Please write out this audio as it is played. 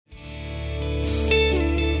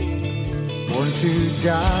born to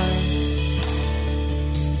die,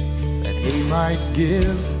 that he might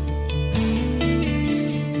give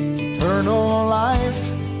eternal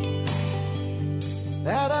life,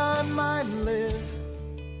 that I might live.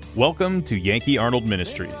 Welcome to Yankee Arnold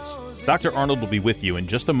Ministries. Dr. Arnold will be with you in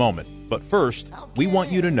just a moment, but first, we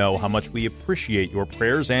want you to know how much we appreciate your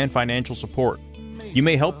prayers and financial support. You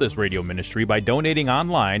may help this radio ministry by donating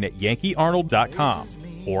online at yankeearnold.com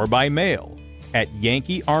or by mail at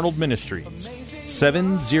Yankee Arnold Ministries,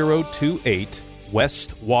 7028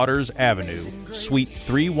 West Waters Avenue, Suite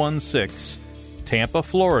 316, Tampa,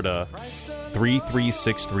 Florida,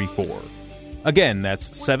 33634. Again,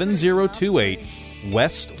 that's 7028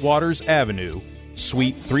 West Waters Avenue,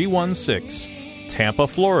 Suite 316, Tampa,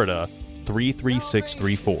 Florida,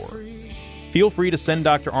 33634. Feel free to send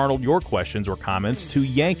Dr. Arnold your questions or comments to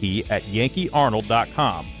Yankee at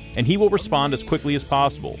yankeearnold.com, and he will respond as quickly as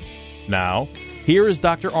possible. Now, here is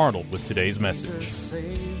Dr. Arnold with today's message.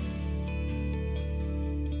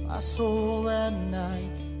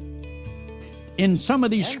 In some of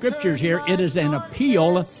these scriptures here, it is an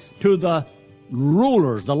appeal to the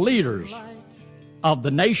rulers, the leaders of the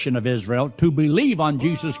nation of Israel to believe on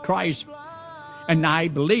Jesus Christ. And I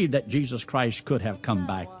believe that Jesus Christ could have come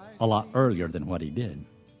back a lot earlier than what he did.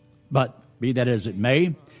 But be that as it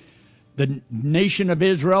may, the nation of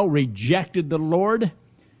Israel rejected the Lord,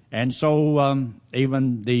 and so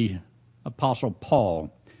even the Apostle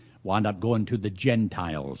Paul wound up going to the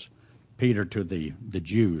Gentiles, Peter to the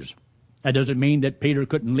Jews. That doesn't mean that Peter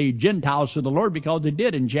couldn't lead Gentiles to the Lord, because he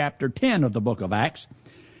did in chapter 10 of the book of Acts,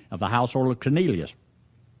 of the household of Cornelius.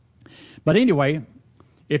 But anyway,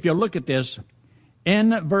 if you look at this,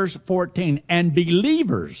 in verse 14, and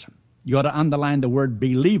believers, you ought to underline the word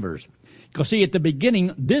believers. Because see, at the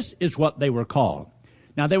beginning, this is what they were called.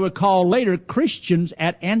 Now, they were called later Christians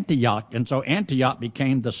at Antioch, and so Antioch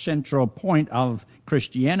became the central point of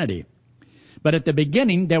Christianity. But at the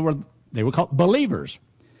beginning, they were called believers.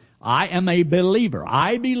 I am a believer.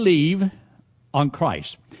 I believe on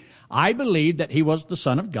Christ. I believe that he was the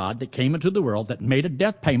Son of God that came into the world, that made a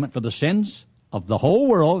death payment for the sins of the whole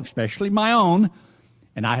world, especially my own,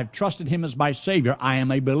 and I have trusted him as my Savior. I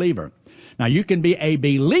am a believer. Now, you can be a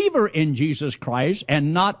believer in Jesus Christ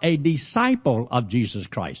and not a disciple of Jesus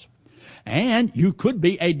Christ. And you could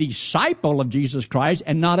be a disciple of Jesus Christ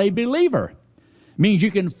and not a believer. Means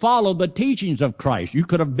you can follow the teachings of Christ. You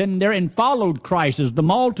could have been there and followed Christ as the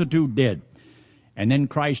multitude did. And then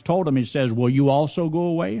Christ told them, he says, will you also go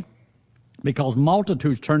away? Because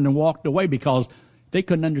multitudes turned and walked away because they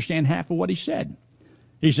couldn't understand half of what he said.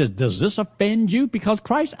 He says, does this offend you? Because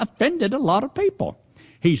Christ offended a lot of people.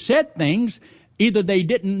 He said things either they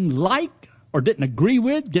didn't like or didn't agree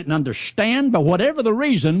with, didn't understand, but whatever the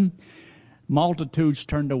reason, multitudes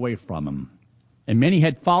turned away from him. And many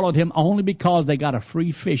had followed him only because they got a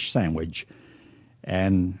free fish sandwich.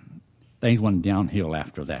 And things went downhill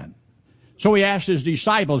after that. So he asked his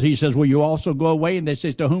disciples, he says, will you also go away? And they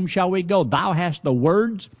says, to whom shall we go? Thou hast the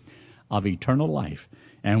words of eternal life.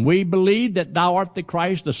 And we believe that thou art the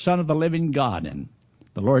Christ, the Son of the living God. And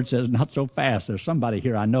the Lord says, not so fast. There's somebody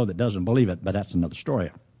here I know that doesn't believe it, but that's another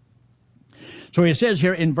story. So he says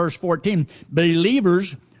here in verse 14,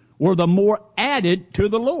 believers were the more added to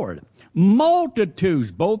the Lord.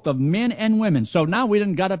 Multitudes, both of men and women. So now we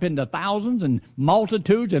done got up into thousands and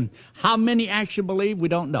multitudes, and how many actually believe, we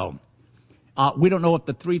don't know. We don't know if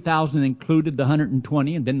the 3,000 included the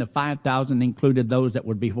 120, and then the 5,000 included those that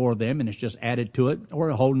were before them, and it's just added to it, or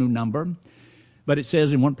a whole new number. But it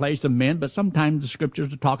says in one place the men, but sometimes the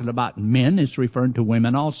scriptures are talking about men. It's referring to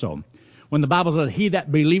women also. When the Bible says, he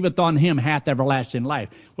that believeth on him hath everlasting life.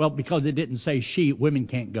 Well, because it didn't say she, women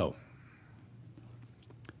can't go.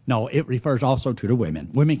 No, it refers also to the women.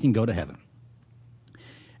 Women can go to heaven.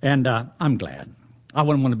 And I'm glad. I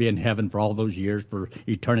wouldn't want to be in heaven for all those years, for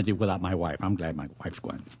eternity without my wife. I'm glad my wife's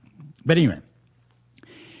going. But anyway,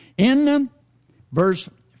 in verse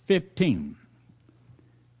 15,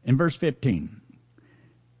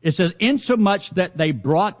 it says, insomuch that they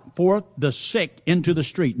brought forth the sick into the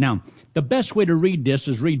street. Now, the best way to read this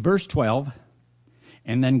is read verse 12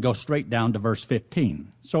 and then go straight down to verse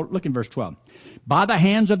 15. So look in verse 12. By the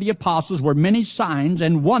hands of the apostles were many signs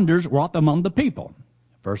and wonders wrought among the people.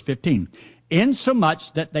 Verse 15.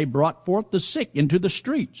 Insomuch that they brought forth the sick into the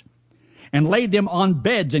streets and laid them on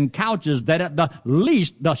beds and couches, that at the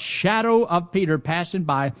least the shadow of Peter passing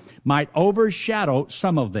by might overshadow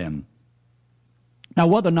some of them. Now,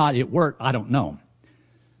 whether or not it worked, I don't know.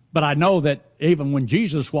 But I know that even when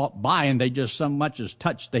Jesus walked by and they just so much as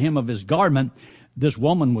touched the hem of his garment, this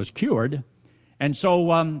woman was cured. And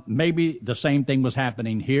so maybe the same thing was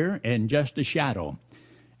happening here in just a shadow.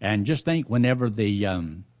 And just think, whenever the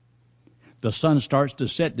sun starts to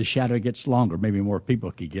set, the shadow gets longer. Maybe more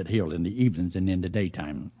people could get healed in the evenings than in the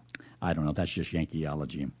daytime. I don't know. That's just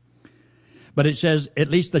Yankeeology. But it says, at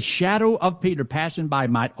least the shadow of Peter passing by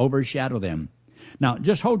might overshadow them. Now,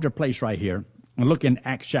 just hold your place right here and look in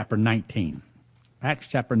Acts chapter 19. Acts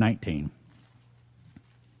chapter 19.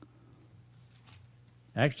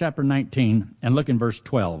 Acts chapter 19, and look in verse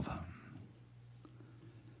 12.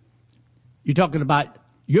 You're talking about,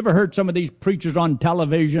 you ever heard some of these preachers on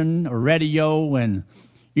television or radio, and,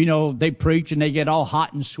 you know, they preach and they get all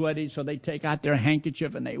hot and sweaty, so they take out their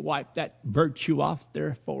handkerchief and they wipe that virtue off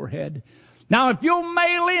their forehead. Now, if you'll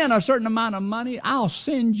mail in a certain amount of money, I'll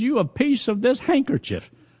send you a piece of this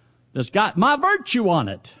handkerchief that's got my virtue on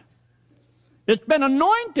it. It's been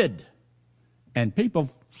anointed. And people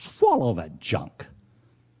swallow that junk.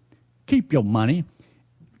 Keep your money.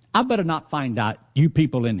 I better not find out you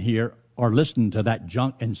people in here are listening to that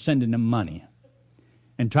junk and sending them money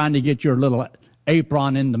and trying to get your little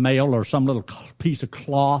apron in the mail or some little piece of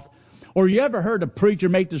cloth. Or you ever heard a preacher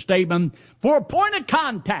make the statement, for a point of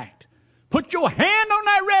contact, put your hand on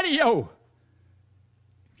that radio.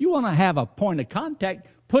 If you want to have a point of contact,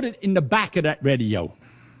 put it in the back of that radio.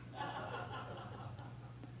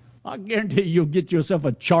 I guarantee you'll get yourself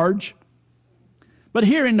a charge. But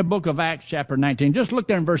here in the book of Acts chapter 19, just look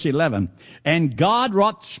there in verse 11. And God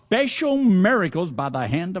wrought special miracles by the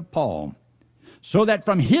hand of Paul, so that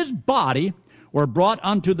from his body were brought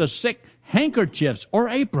unto the sick handkerchiefs or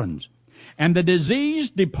aprons, and the disease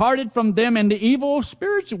departed from them, and the evil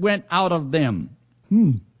spirits went out of them.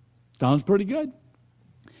 Sounds pretty good.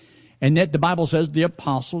 And yet the Bible says the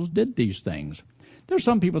apostles did these things. There's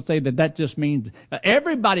some people say that just means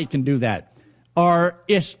everybody can do that, or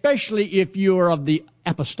especially if you're of the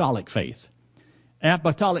apostolic faith.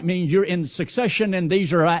 Apostolic means you're in succession, and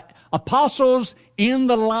these are apostles in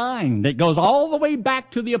the line that goes all the way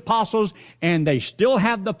back to the apostles, and they still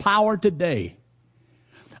have the power today.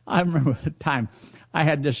 I remember the time I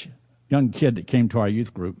had this young kid that came to our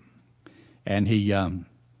youth group, and he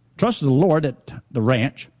trusted the Lord at the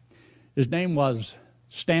ranch. His name was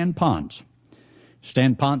Stan Ponce.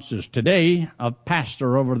 Stan Ponce is today a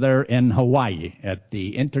pastor over there in Hawaii at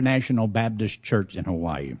the International Baptist Church in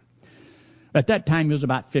Hawaii. At that time, he was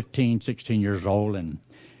about 15, 16 years old, and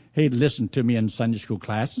he'd listened to me in Sunday school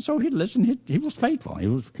class, and so he'd listen. He was faithful.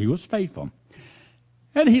 He was faithful.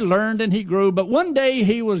 And he learned and he grew, but one day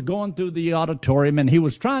he was going through the auditorium, and he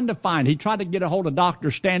tried to get a hold of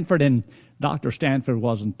Dr. Stanford, and Dr. Stanford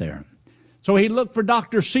wasn't there. So he looked for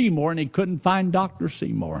Dr. Seymour, and he couldn't find Dr.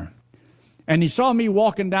 Seymour. And he saw me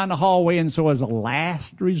walking down the hallway, and so as a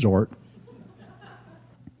last resort,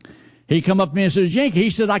 he come up to me and says, Yankee, he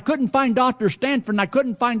says, I couldn't find Dr. Stanford, and I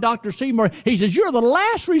couldn't find Dr. Seymour. He says, you're the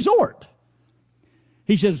last resort.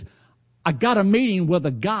 He says, I got a meeting with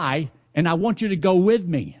a guy, and I want you to go with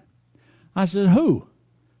me. I said, who?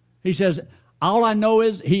 He says, all I know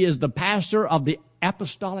is he is the pastor of the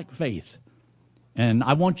apostolic faith, and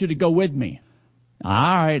I want you to go with me. All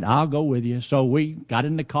right, I'll go with you. So we got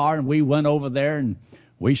in the car, and we went over there, and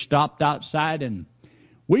we stopped outside, and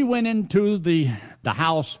we went into the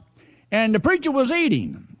house, and the preacher was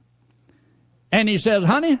eating. And he says,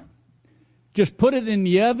 honey, just put it in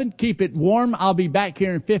the oven, keep it warm. I'll be back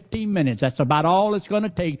here in 15 minutes. That's about all it's going to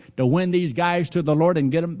take to win these guys to the Lord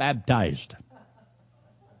and get them baptized.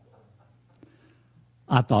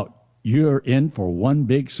 I thought, you're in for one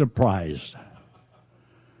big surprise.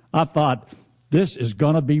 I thought, this is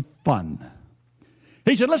going to be fun.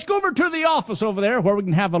 He said, let's go over to the office over there where we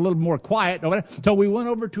can have a little more quiet over there. So we went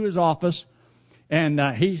over to his office, and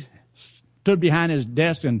he stood behind his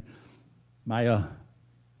desk, and my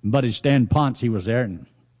buddy Stan Ponce, he was there. And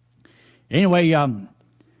anyway,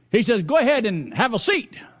 he says, go ahead and have a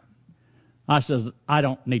seat. I says, I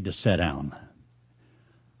don't need to sit down.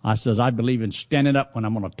 I says, I believe in standing up when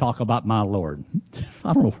I'm going to talk about my Lord.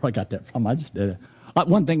 I don't know where I got that from. I just did it.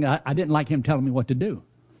 One thing, I didn't like him telling me what to do.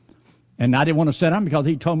 And I didn't want to sit down because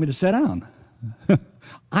he told me to sit down.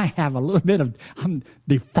 I have a little bit of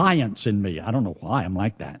defiance in me. I don't know why I'm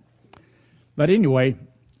like that. But anyway,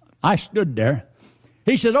 I stood there.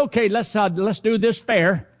 He says, okay, let's do this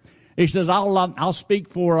fair. He says, I'll speak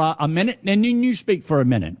for a minute, and then you speak for a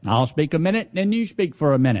minute. I'll speak a minute, and then you speak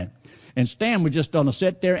for a minute. And Stan was just going to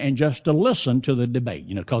sit there and just to listen to the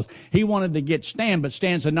debate, because he wanted to get Stan, but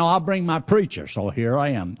Stan said, no, I'll bring my preacher. So here I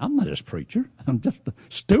am. I'm not his preacher. I'm just a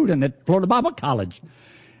student at Florida Bible College.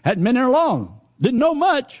 Hadn't been there long. Didn't know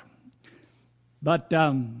much. But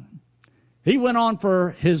he went on for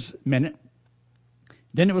his minute.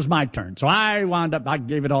 Then it was my turn. So I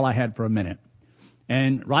gave it all I had for a minute.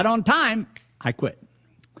 And right on time, I quit.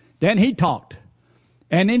 Then he talked.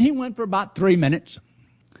 And then he went for about 3 minutes.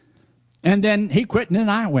 And then he quit, and then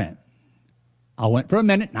I went. I went for a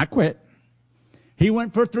minute, and I quit. He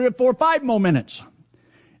went for 3 or 4 or 5 more minutes.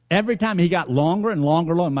 Every time he got longer and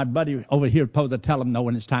longer. My buddy over here was supposed to tell him, no,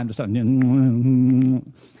 when it's time to start.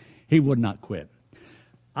 He would not quit.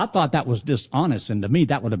 I thought that was dishonest, and to me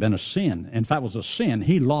that would have been a sin. And if that was a sin,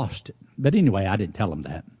 he lost it. But anyway, I didn't tell him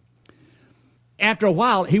that. After a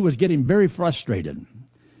while, he was getting very frustrated.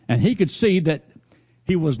 And he could see that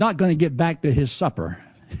he was not going to get back to his supper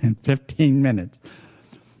in 15 minutes.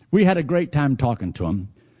 We had a great time talking to him.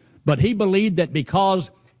 But he believed that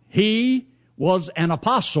because he was an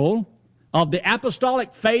apostle of the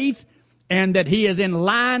apostolic faith and that he is in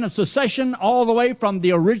line of succession all the way from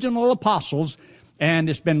the original apostles, and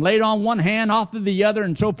it's been laid on one hand, off to the other,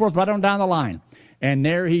 and so forth, right on down the line. And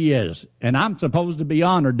there he is. And I'm supposed to be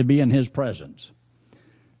honored to be in his presence.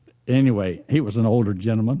 Anyway, he was an older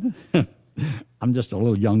gentleman. I'm just a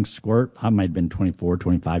little young squirt. I might have been 24,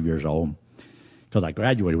 25 years old, because I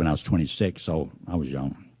graduated when I was 26, so I was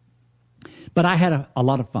young. But I had a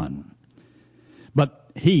lot of fun.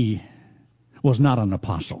 But he was not an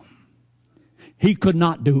apostle. He could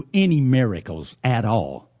not do any miracles at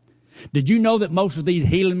all. Did you know that most of these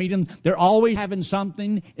healing meetings, they're always having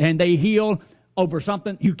something, and they heal over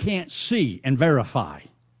something you can't see and verify?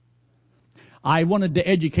 I wanted to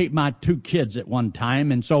educate my 2 kids at one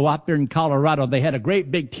time, and so up there in Colorado, they had a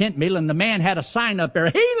great big tent meeting, and the man had a sign up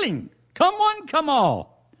there, healing, come one, come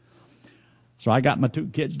all. So I got my 2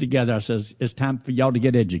 kids together. I says, it's time for y'all to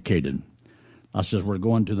get educated. I says, we're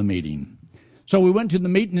going to the meeting. So we went to the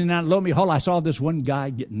meeting, and lo and behold, I saw this one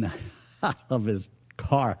guy getting out of his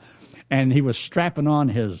car, and he was strapping on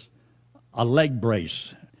a leg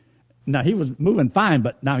brace. Now, he was moving fine,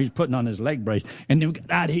 but now he's putting on his leg brace. And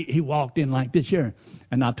then he walked in like this here.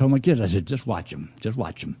 And I told my kids, I said, just watch him. Just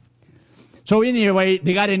watch him. So anyway,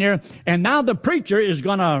 they got in there. And now the preacher is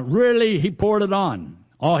going to really, he poured it on.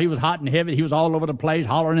 Oh, he was hot and heavy. He was all over the place,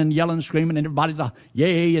 hollering and yelling and screaming. And everybody's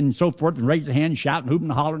yay and so forth, and raising their hands, shouting, hooping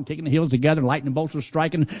and hollering, taking the heels together. Lightning bolts were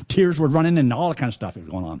striking. Tears were running, and all that kind of stuff was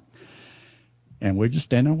going on. And we're just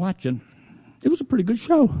standing there watching. It was a pretty good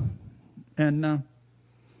show. And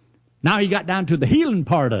now he got down to the healing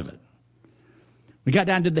part of it. We got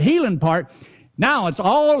down to the healing part. Now it's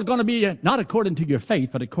all going to be not according to your faith,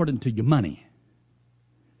 but according to your money.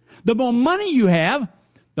 The more money you have,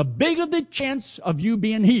 the bigger the chance of you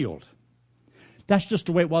being healed. That's just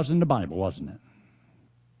the way it was in the Bible, wasn't it?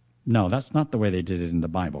 No, that's not the way they did it in the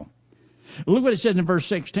Bible. Look what it says in verse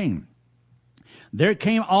 16. There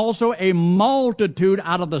came also a multitude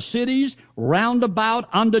out of the cities round about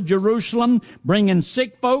unto Jerusalem, bringing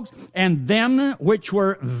sick folks, and them which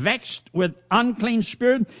were vexed with unclean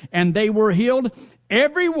spirit, and they were healed,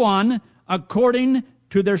 every one according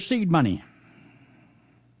to their seed money.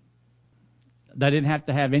 They didn't have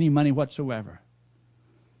to have any money whatsoever.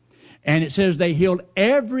 And it says they healed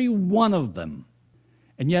every one of them.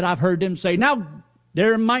 And yet I've heard them say, now,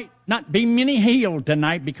 there might not be many healed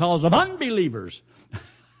tonight because of unbelievers.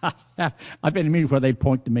 I've been in meetings where they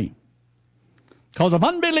point to me. Because of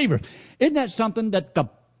unbelievers. Isn't that something that the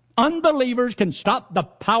unbelievers can stop the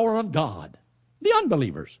power of God? The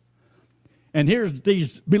unbelievers. And here's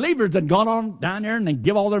these believers that gone on down there and they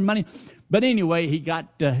give all their money. But anyway, he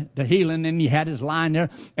got the healing and he had his line there.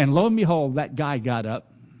 And lo and behold, that guy got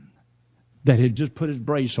up that had just put his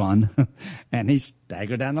brace on. And he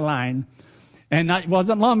staggered down the line. And it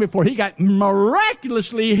wasn't long before he got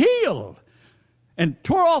miraculously healed and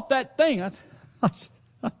tore off that thing.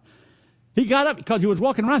 He got up because he was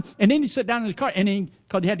walking around, and then he sat down in his car, and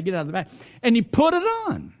because he had to get out of the back, and he put it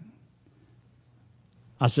on.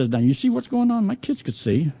 I said, now, you see what's going on? My kids could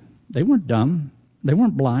see. They weren't dumb. They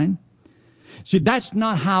weren't blind. See, that's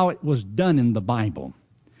not how it was done in the Bible.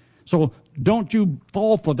 So don't you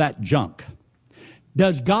fall for that junk.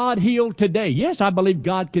 Does God heal today? Yes, I believe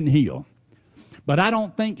God can heal. But I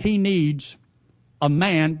don't think he needs a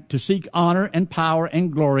man to seek honor and power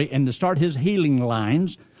and glory and to start his healing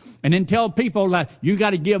lines and then tell people that you got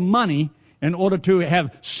to give money in order to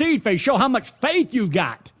have seed faith. Show how much faith you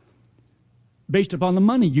got based upon the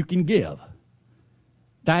money you can give.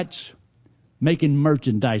 That's making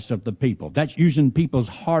merchandise of the people. That's using people's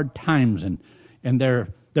hard times and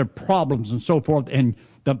their problems and so forth, and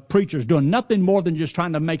the preacher's doing nothing more than just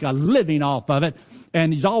trying to make a living off of it.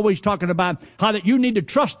 And he's always talking about how that you need to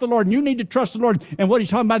trust the Lord, and you need to trust the Lord. And what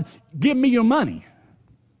he's talking about, give me your money.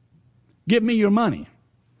 Give me your money.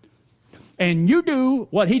 And you do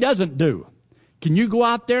what he doesn't do. Can you go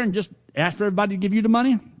out there and just ask for everybody to give you the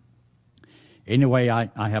money? Anyway,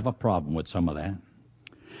 I have a problem with some of that.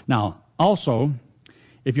 Now, also,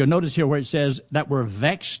 if you'll notice here where it says that were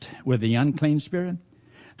vexed with the unclean spirit,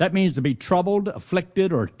 that means to be troubled,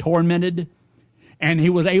 afflicted, or tormented. And he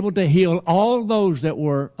was able to heal all those that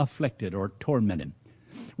were afflicted or tormented.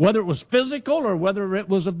 Whether it was physical or whether it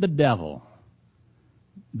was of the devil,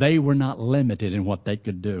 they were not limited in what they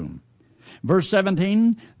could do. Verse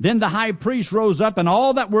 17, then the high priest rose up, and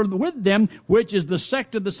all that were with them, which is the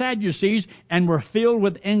sect of the Sadducees, and were filled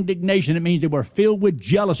with indignation. It means they were filled with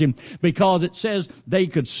jealousy, because it says they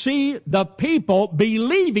could see the people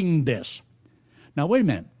believing this. Now, wait a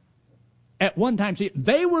minute. At one time, see,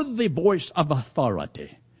 they were the voice of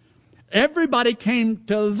authority. Everybody came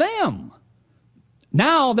to them.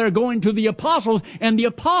 Now they're going to the apostles, and the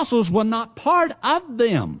apostles were not part of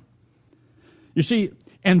them. You see,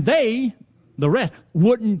 and they, the rest,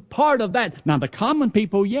 weren't part of that. Now the common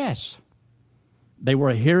people, yes. They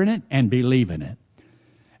were hearing it and believing it.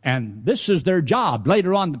 And this is their job.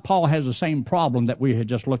 Later on, Paul has the same problem that we had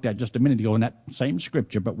just looked at just a minute ago in that same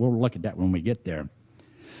scripture, but we'll look at that when we get there.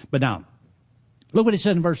 But now, look what it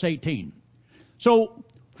says in verse 18. So,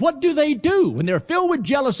 what do they do when they're filled with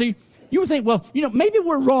jealousy? You would think, well, maybe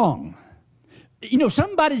we're wrong.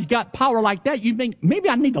 Somebody's got power like that. You think, maybe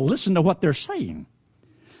I need to listen to what they're saying.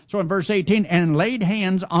 So in verse 18, and laid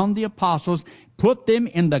hands on the apostles, put them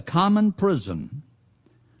in the common prison.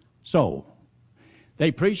 So,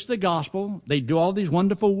 they preach the gospel. They do all these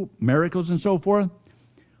wonderful miracles and so forth.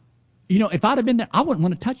 If I'd have been there, I wouldn't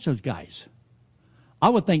want to touch those guys. I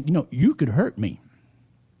would think, you could hurt me.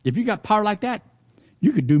 If you got power like that,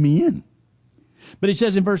 you could do me in. But he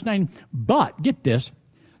says in verse 9, but, get this,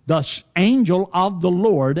 the angel of the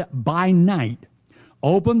Lord by night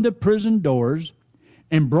opened the prison doors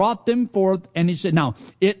and brought them forth. And he said, now,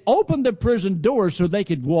 it opened the prison doors so they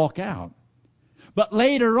could walk out. But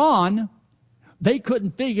later on, they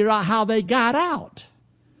couldn't figure out how they got out,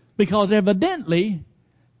 because evidently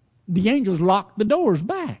the angels locked the doors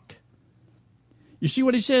back. You see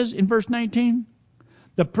what he says in verse 19?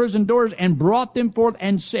 The prison doors, and brought them forth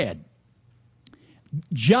and said,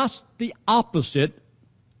 just the opposite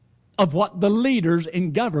of what the leaders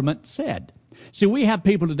in government said. See, we have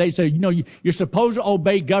people today say, you're supposed to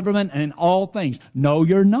obey government and in all things. No,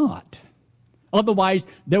 you're not. Otherwise,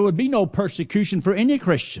 there would be no persecution for any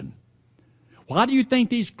Christian. Why do you think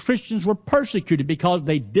these Christians were persecuted? Because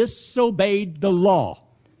they disobeyed the law.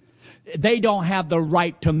 They don't have the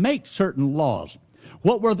right to make certain laws.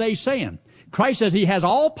 What were they saying? Christ says he has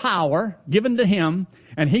all power given to him,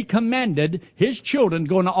 and he commanded his children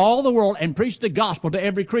go into all the world and preach the gospel to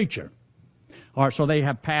every creature. All right, so they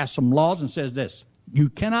have passed some laws and says this: you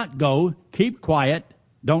cannot go, keep quiet,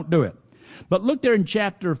 don't do it. But look there in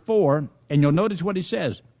chapter 4, and you'll notice what he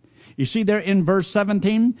says. You see there in verse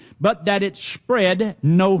 17, but that it spread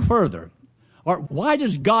no further. Or why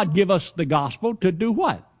does God give us the gospel? To do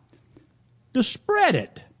what? To spread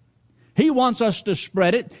it. He wants us to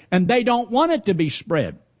spread it, and they don't want it to be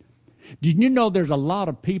spread. Did you know there's a lot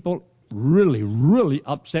of people really, really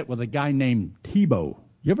upset with a guy named Tebow?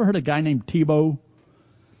 You ever heard of a guy named Tebow?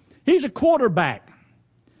 He's a quarterback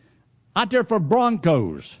out there for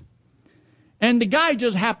Broncos. And the guy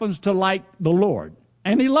just happens to like the Lord,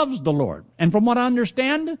 and he loves the Lord. And from what I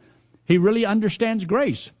understand, he really understands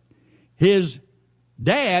grace. His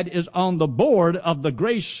dad is on the board of the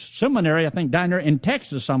Grace Seminary, I think down there in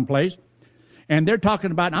Texas someplace. And I'm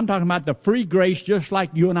talking about the free grace just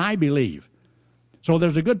like you and I believe. So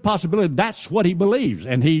there's a good possibility that's what he believes.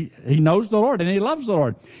 And he knows the Lord and he loves the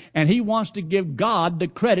Lord. And he wants to give God the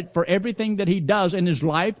credit for everything that he does in his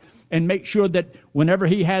life, and make sure that whenever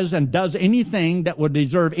he has and does anything that would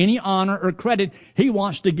deserve any honor or credit, he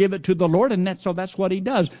wants to give it to the Lord, and so that's what he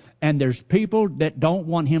does. And there's people that don't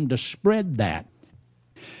want him to spread that.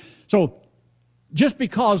 So just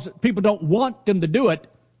because people don't want them to do it,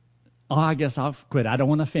 I guess I'll quit. I don't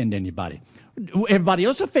want to offend anybody. Everybody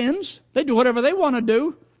else offends. They do whatever they want to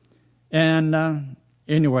do. And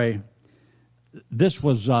anyway, this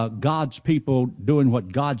was God's people doing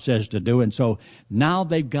what God says to do, and so now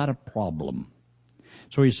they've got a problem.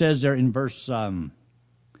 So he says there in verse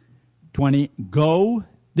 20, go,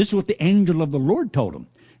 this is what the angel of the Lord told him,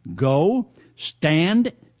 go,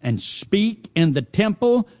 stand, and speak in the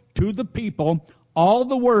temple to the people all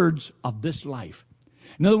the words of this life.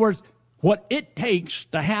 In other words, what it takes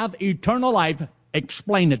to have eternal life,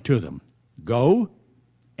 explain it to them. Go,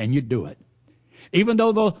 and you do it. Even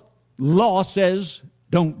though the law says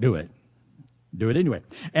don't do it. Do it anyway.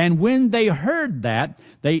 And when they heard that,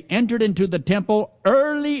 they entered into the temple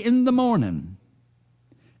early in the morning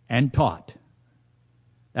and taught.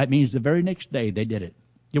 That means the very next day they did it.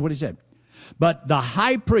 Get what he said. But the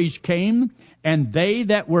high priest came and they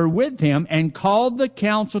that were with him, and called the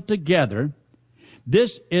council together.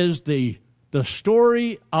 This is the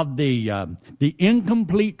story of the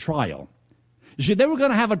incomplete trial. You see, they were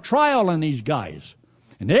going to have a trial on these guys,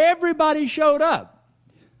 and everybody showed up.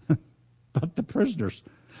 But the prisoners,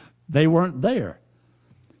 they weren't there.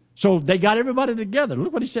 So they got everybody together.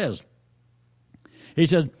 Look what he says. He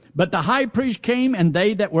says, but the high priest came, and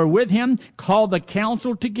they that were with him called the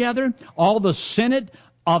council together, all the senate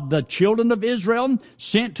of the children of Israel,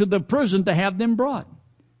 sent to the prison to have them brought.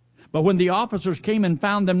 But when the officers came and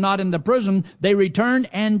found them not in the prison, they returned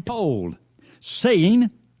and told,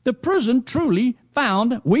 saying, the prison truly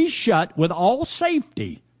found we shut with all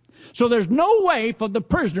safety. So there's no way for the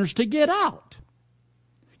prisoners to get out.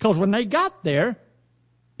 Because when they got there,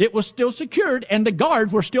 it was still secured, and the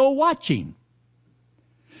guards were still watching.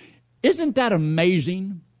 Isn't that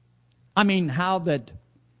amazing? I mean, how that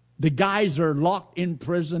the guys are locked in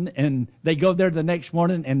prison, and they go there the next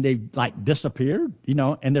morning, and they, like, disappeared,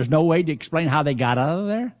 and there's no way to explain how they got out of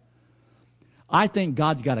there. I think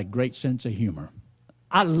God's got a great sense of humor.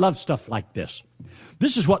 I love stuff like this.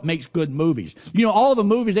 This is what makes good movies. All the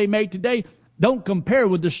movies they made today don't compare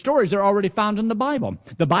with the stories that are already found in the Bible.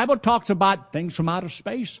 The Bible talks about things from outer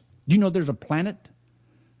space. Do you know there's a planet,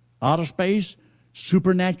 outer space,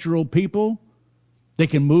 supernatural people? They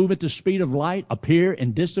can move at the speed of light, appear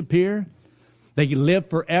and disappear. They can live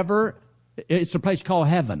forever. It's a place called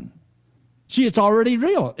heaven. See, it's already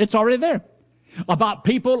real. It's already there. About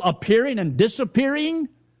people appearing and disappearing,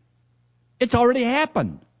 it's already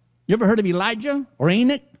happened. You ever heard of Elijah or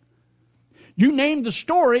Enoch? You name the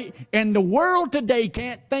story, and the world today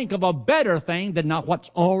can't think of a better thing than not what's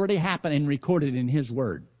already happened and recorded in His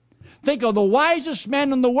Word. Think of the wisest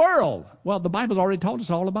man in the world. Well, the Bible's already told us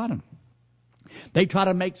all about him. They try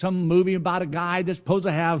to make some movie about a guy that's supposed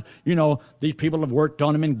to have, these people have worked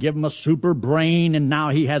on him and give him a super brain, and now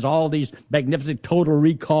he has all these magnificent total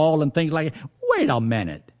recall and things like that. Wait a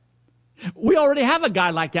minute. We already have a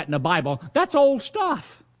guy like that in the Bible. That's old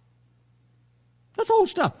stuff. That's old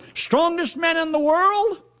stuff. Strongest man in the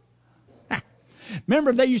world?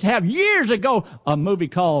 Remember, they used to have years ago a movie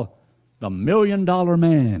called The $1 Million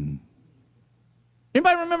Man.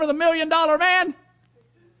 Anybody remember The $1 Million Man?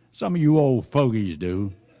 Some of you old fogies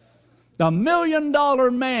do. The $1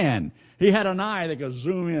 Million Man. He had an eye that could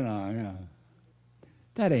zoom in on.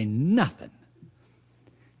 That ain't nothing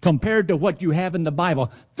compared to what you have in the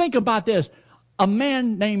Bible. Think about this. A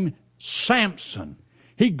man named Samson.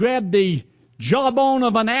 He grabbed the jawbone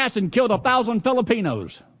of an ass and killed 1,000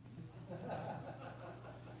 Filipinos.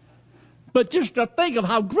 But just to think of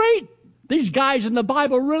how great these guys in the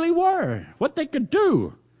Bible really were, what they could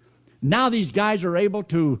do. Now these guys are able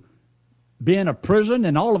to be in a prison,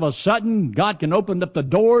 and all of a sudden God can open up the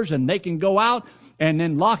doors and they can go out and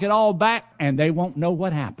then lock it all back, and they won't know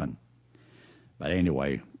what happened. But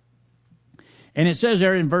anyway, and it says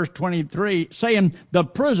there in verse 23, saying, the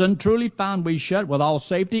prison truly found we shut with all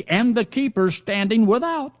safety, and the keepers standing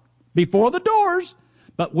without before the doors.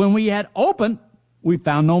 But when we had opened, we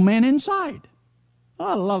found no man inside. Oh,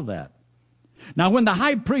 I love that. Now when the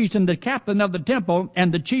high priest and the captain of the temple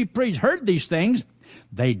and the chief priests heard these things,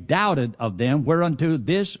 they doubted of them, whereunto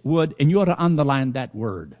this would, and you ought to underline that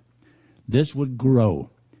word, this would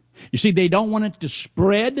grow. You see, they don't want it to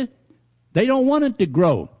spread. They don't want it to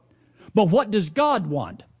grow. But what does God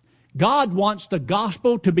want? God wants the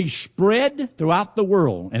gospel to be spread throughout the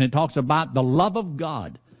world. And it talks about the love of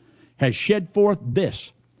God has shed forth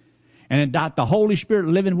this. And that the Holy Spirit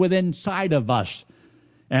living within inside of us.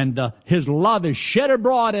 And His love is shed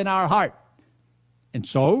abroad in our heart. And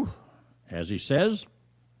so, as he says,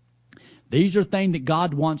 these are things that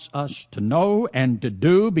God wants us to know and to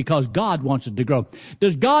do because God wants it to grow.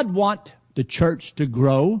 Does God want the church to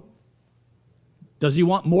grow? Does He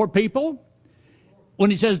want more people? When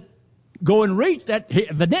He says, go and reach, that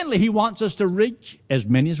evidently He wants us to reach as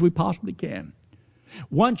many as we possibly can.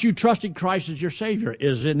 Once you trusted Christ as your Savior,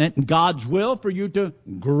 isn't it God's will for you to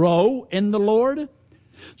grow in the Lord?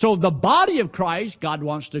 So the body of Christ, God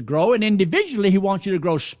wants to grow, and individually He wants you to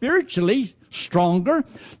grow spiritually stronger.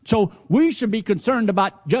 So we should be concerned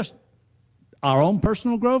about just our own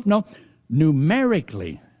personal growth? No,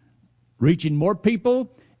 numerically, reaching more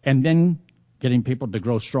people and then getting people to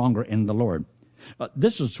grow stronger in the Lord.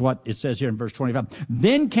 This is what it says here in verse 25.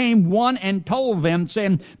 Then came one and told them,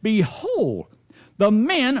 saying, behold, the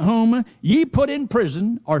men whom ye put in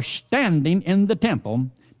prison are standing in the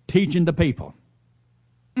temple, teaching the people.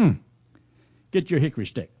 Get your hickory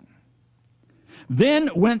stick. Then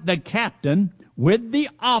went the captain with the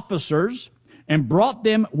officers and brought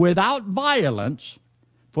them without violence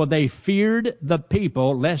for they feared the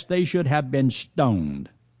people, lest they should have been stoned.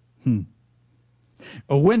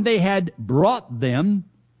 When they had brought them,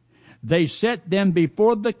 they set them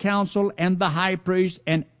before the council and the high priest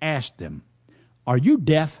and asked them, "Are you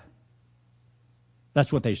deaf?"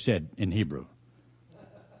 That's what they said in Hebrew.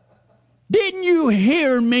 "Didn't you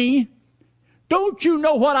hear me? Don't you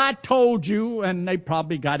know what I told you?" And they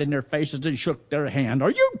probably got in their faces and shook their hand.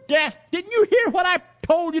 "Are you deaf? Didn't you hear what I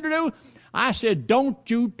told you to do?" I said, "Don't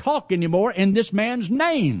you talk anymore in this man's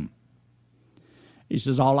name." He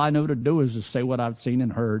says, "All I know to do is to say what I've seen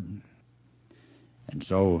and heard." And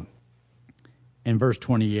so, in verse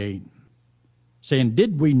 28, saying,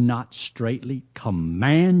 "Did we not straitly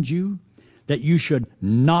command you that you should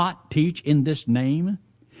not teach in this name?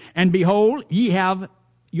 And behold, you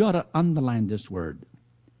ought to underline this word.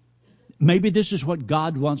 Maybe this is what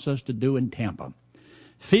God wants us to do in Tampa.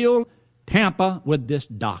 Fill Tampa with this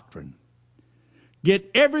doctrine. Get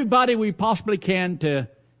everybody we possibly can to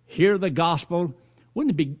hear the gospel.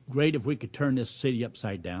 Wouldn't it be great if we could turn this city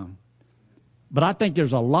upside down? But I think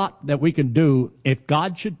there's a lot that we can do if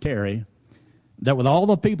God should tarry, that with all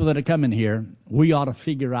the people that are coming here, we ought to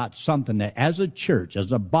figure out something that as a church,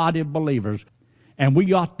 as a body of believers, and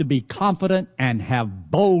we ought to be confident and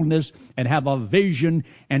have boldness and have a vision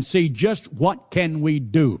and see just what can we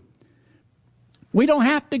do. We don't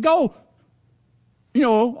have to go,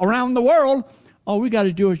 around the world. All we got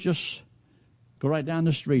to do is just go right down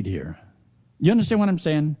the street here. You understand what I'm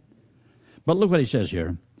saying? But look what he says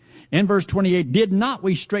here. In verse 28, "Did not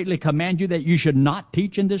we straitly command you that you should not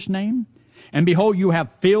teach in this name? And behold, you have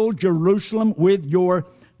filled Jerusalem with your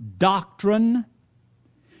doctrine."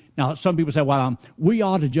 Now, some people say, well, we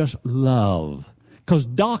ought to just love. Because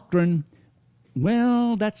doctrine,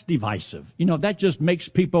 well, that's divisive. That just makes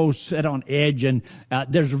people sit on edge and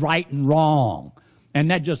there's right and wrong.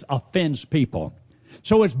 And that just offends people.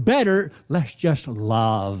 So it's better, let's just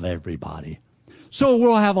love everybody. So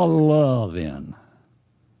we'll have a love in.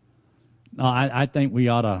 No, I think we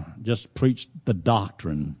ought to just preach the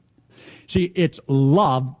doctrine. See, it's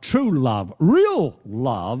love, true love, real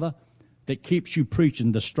love, that keeps you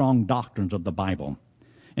preaching the strong doctrines of the Bible,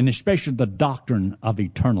 and especially the doctrine of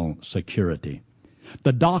eternal security.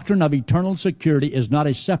 The doctrine of eternal security is not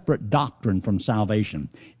a separate doctrine from salvation.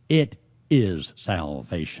 It is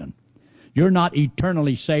salvation. You're not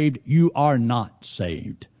eternally saved. You are not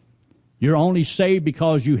saved. You're only saved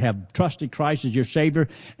because you have trusted Christ as your Savior,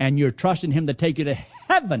 and you're trusting Him to take you to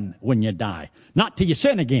heaven when you die, not till you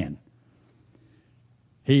sin again.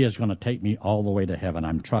 He is going to take me all the way to heaven.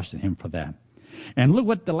 I'm trusting Him for that. And look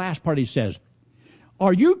what the last part he says.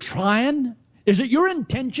 Are you trying? Is it your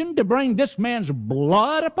intention to bring this man's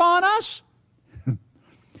blood upon us?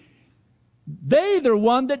 They're the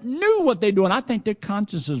one that knew what they're doing. I think their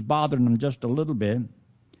conscience is bothering them just a little bit.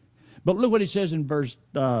 But look what he says in verse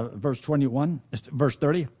 21, verse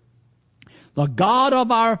 30. The God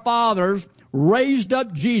of our fathers raised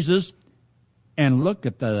up Jesus, and look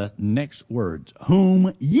at the next words,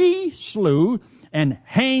 whom ye slew and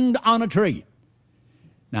hanged on a tree.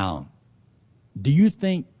 Now, do you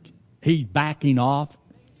think he's backing off,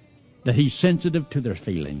 that he's sensitive to their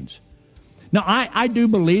feelings? Now, I do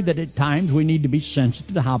believe that at times we need to be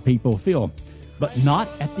sensitive to how people feel, but not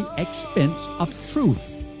at the expense of truth.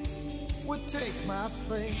 Would take my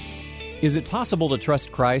place. Is it possible to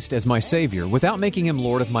trust Christ as my Savior without making Him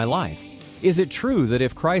Lord of my life? Is it true that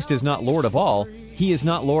if Christ is not Lord of all, He is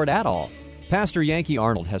not Lord at all? Pastor Yankee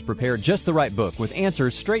Arnold has prepared just the right book with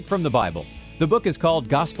answers straight from the Bible. The book is called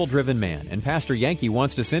Gospel Driven Man, and Pastor Yankee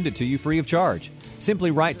wants to send it to you free of charge.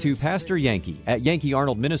 Simply write to Pastor Yankee at Yankee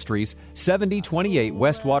Arnold Ministries, 7028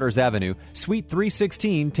 West Waters Avenue, Suite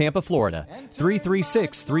 316, Tampa, Florida,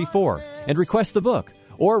 33634, and request the book.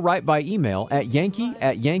 Or write by email at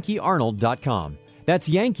yankee@yankeearnold.com. That's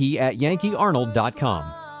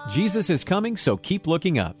yankee@yankeearnold.com. Jesus is coming, so keep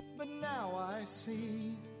looking up.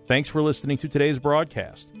 Thanks for listening to today's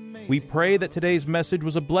broadcast. We pray that today's message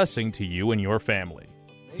was a blessing to you and your family.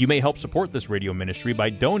 You may help support this radio ministry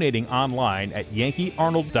by donating online at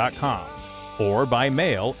yankeearnold.com or by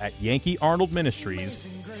mail at Yankee Arnold Ministries,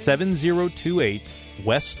 7028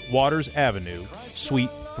 West Waters Avenue,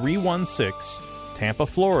 Suite 316, Tampa,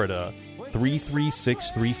 Florida,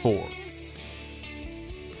 33634.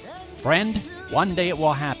 Friend, one day it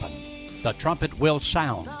will happen. The trumpet will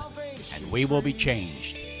sound, and we will be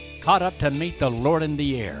changed, caught up to meet the Lord in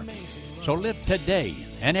the air. So live today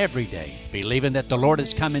and every day, believing that the Lord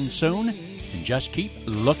is coming soon, and just keep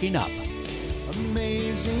looking up.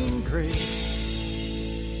 Amazing grace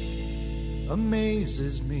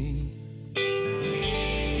amazes me.